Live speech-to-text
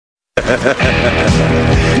Welcome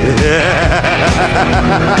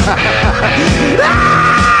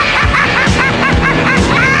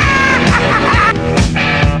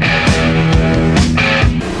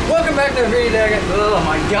back to the video, Daggett. Oh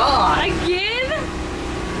my god. Again?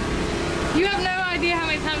 You have no idea how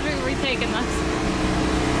many times we've retaken this.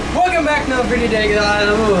 Welcome back to the video, Daggett.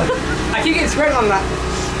 I keep getting spread on that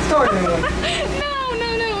story anyway.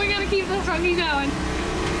 No, we gotta keep this one, keep going.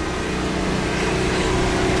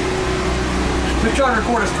 We've tried to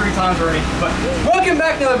record us 3 times already, but welcome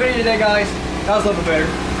back to the video today, guys. That was a little bit better.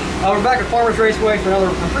 We're back at Farmers Raceway for another,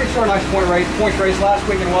 I'm pretty sure, nice points race. Last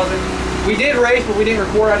weekend wasn't. We did race, but we didn't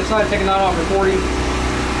record. I decided to take a night off recording.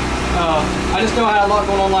 I just know I had a lot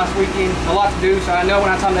going on last weekend, a lot to do, so I know when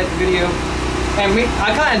I time to make the video. And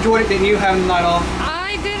I kind of enjoyed it, didn't you, having the night off?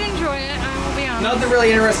 I did enjoy it, I will be honest. Nothing really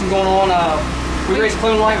interesting going on. We raced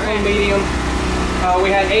Clone Light, Clone Medium. We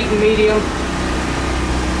had 8 in medium.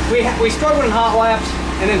 We struggled in hot laps,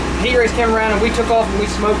 and then heat race came around and we took off and we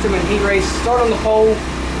smoked him in heat race. Started on the pole,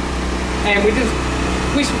 and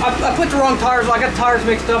I put the wrong tires. I got the tires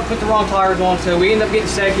mixed up, put the wrong tires on, so we ended up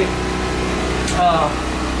getting second.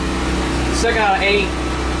 Second out of 8,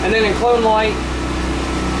 and then in Clone Light,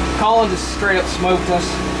 Colin just straight up smoked us.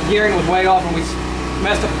 Gearing was way off, and we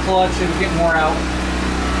messed up the clutch. It was getting wore out.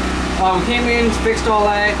 We came in, fixed all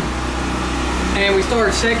that, and we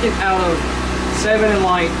started second out of 7 in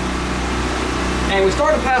light, and we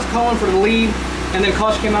started to pass Colin for the lead, and then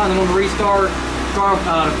caution came out, and then on the restart, the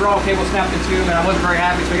throttle cable snapped in 2, and I wasn't very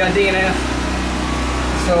happy, so we got a DNF.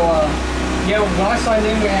 So yeah, when I signed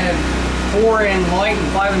in, we had 4 in light and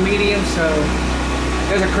 5 in medium, so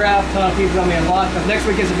there's a crap ton of people coming in a lot, because next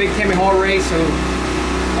week is a big Tammy Hall race, so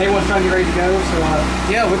everyone's trying to get ready to go, so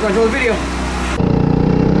yeah, we're going to enjoy the video.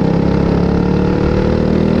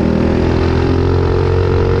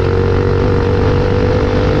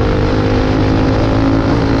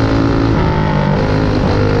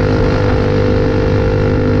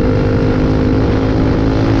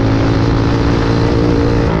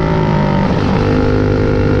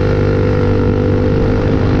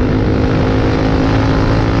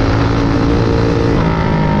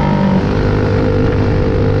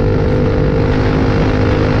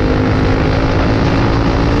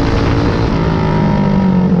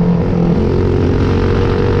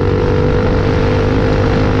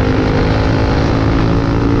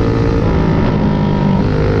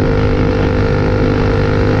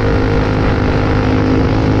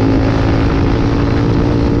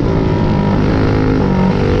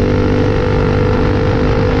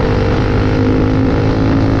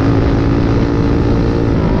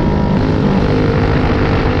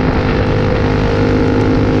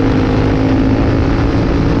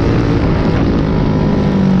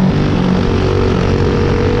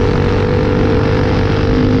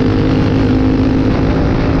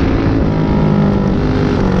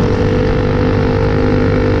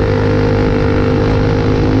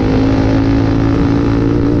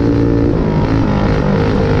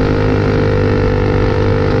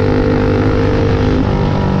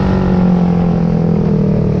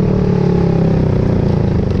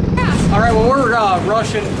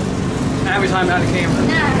 Rushing Abby's time out of camera.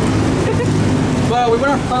 Well, we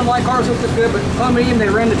went off Clone Light cars, which was good, but Clone Medium, they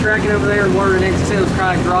ran the tracking over there and water and it was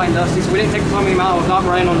kind of dry and dusty, so we didn't take the Clone Medium out. It was not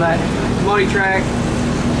running on that muddy track.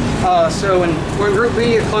 So when we're in Group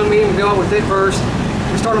B, the Clone Medium, we go out with it first.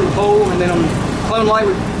 We start on the pole, and then on Clone Light,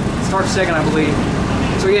 we start second, I believe.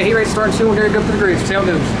 So yeah, heat race starting soon. We're going to go for the grooves. See how it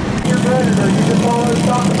goes. Your predator, you can follow the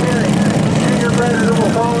stop appearing. Your predator will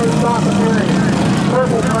follow the stop appearing.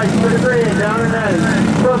 Purple price, 2 to green, down and ready.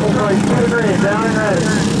 Purple price, 2 to green, down and ready.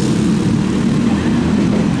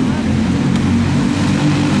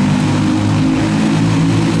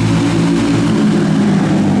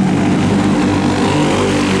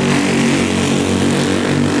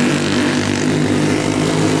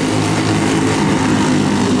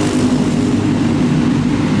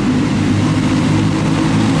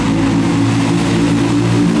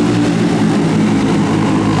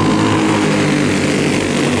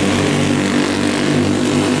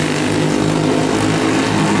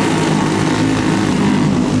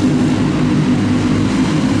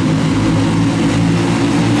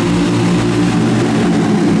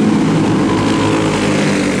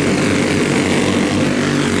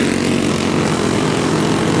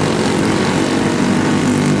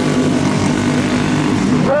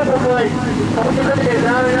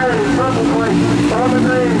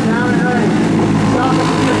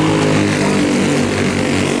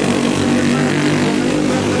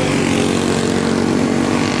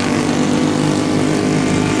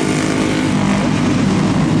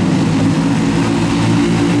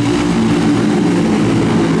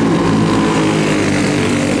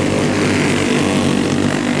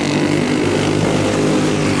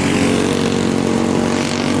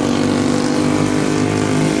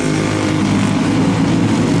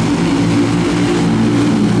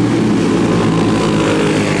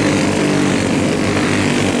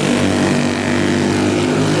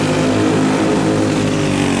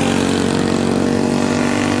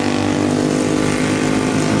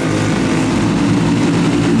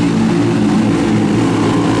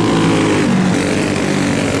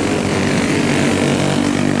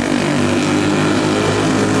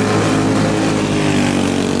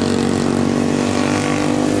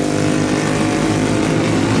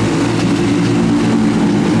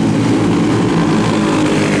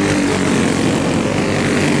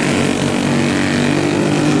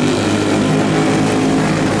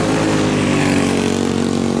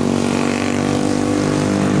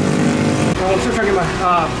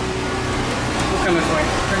 Come this way.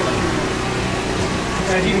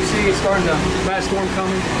 As you can see, it's starting to bad storm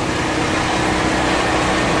coming.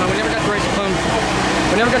 We never got to race the clone.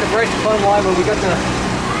 We never got to race the clone live, but we got the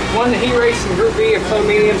one that heat race in Group B of clone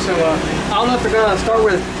medium. So I don't know if they're gonna start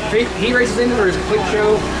with heat races in it or is a complete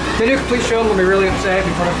show. If they do a complete show, I'm gonna be really upset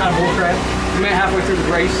before they're kind of bullcrap. We made it halfway through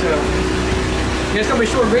the race, so yeah, it's gonna be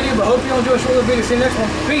a short video, but hope you all enjoy a short little video. See you next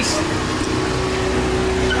one. Peace.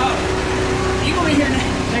 You gonna be here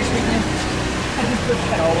next weekend? I just put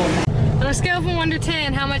that all over. On a scale from 1 to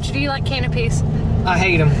 10, how much do you like canopies? I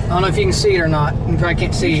hate them. I don't know if you can see it or not. You probably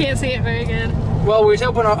can't see You it. can't see it very good. Well, I was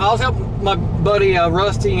helping my buddy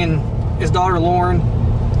Rusty and his daughter Lauren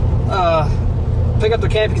pick up the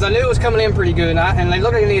canopy because I knew it was coming in pretty good, and they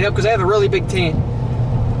looked like they needed help because they have a really big tent.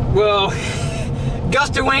 Well,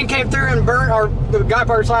 gust of wind came through and burnt the guy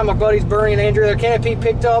part of the time, my buddies Bernie and Andrew, their canopy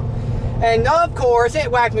picked up, and of course it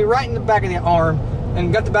whacked me right in the back of the arm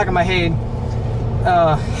and got the back of my head.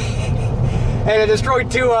 And it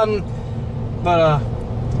destroyed 2 of them. But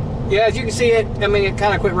yeah, as you can see, it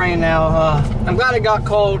kind of quit raining now. I'm glad it got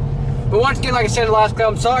cold. But once again, like I said in the last clip,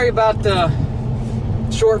 I'm sorry about the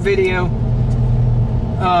short video.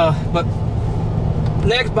 But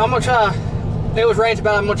next, I'm gonna try. It was raining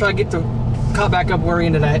about. I'm gonna try to get the caught back up where we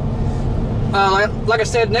ended at. Like I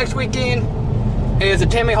said, next weekend is the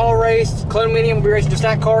Tammy Hall race. Clone Medium will be racing just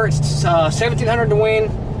that car. It's 1,700 to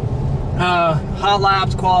win. Hot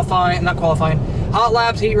Laps qualifying, not qualifying. Hot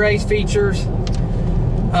Laps heat race features.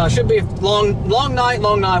 Should be a long night.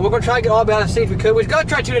 We're gonna try to get all about and see if we could. We was gonna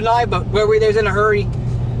try to tonight, but we was in a hurry.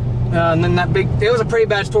 And then it was a pretty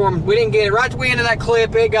bad storm. We didn't get it. Right at the end of that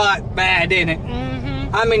clip, it got bad, didn't it?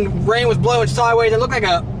 Mm-hmm. I mean, rain was blowing sideways. It looked like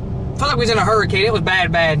felt like we was in a hurricane. It was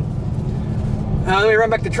bad. Then we ran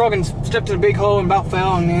back to the truck and stepped in a big hole and about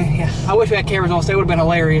fell. And yeah, I wish we had cameras on, so it would have been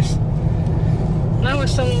hilarious. I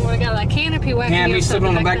wish someone would have got that canopy whacking. Yeah, me slipping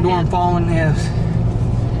on the back door and falling, yes.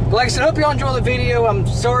 But like I said, I hope you all enjoy the video. I'm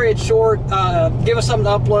sorry it's short. Give us something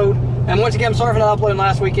to upload. And once again, I'm sorry for not uploading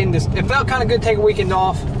last weekend. It felt kind of good to take a weekend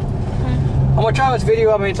off. I'm going to try this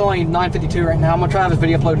video. I mean, it's only 9:52 right now. I'm going to try this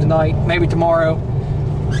video uploaded tonight, maybe tomorrow.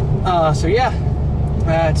 So yeah,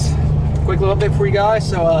 that's a quick little update for you guys.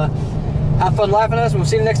 So have fun laughing at us, and we'll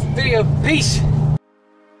see you in the next video. Peace.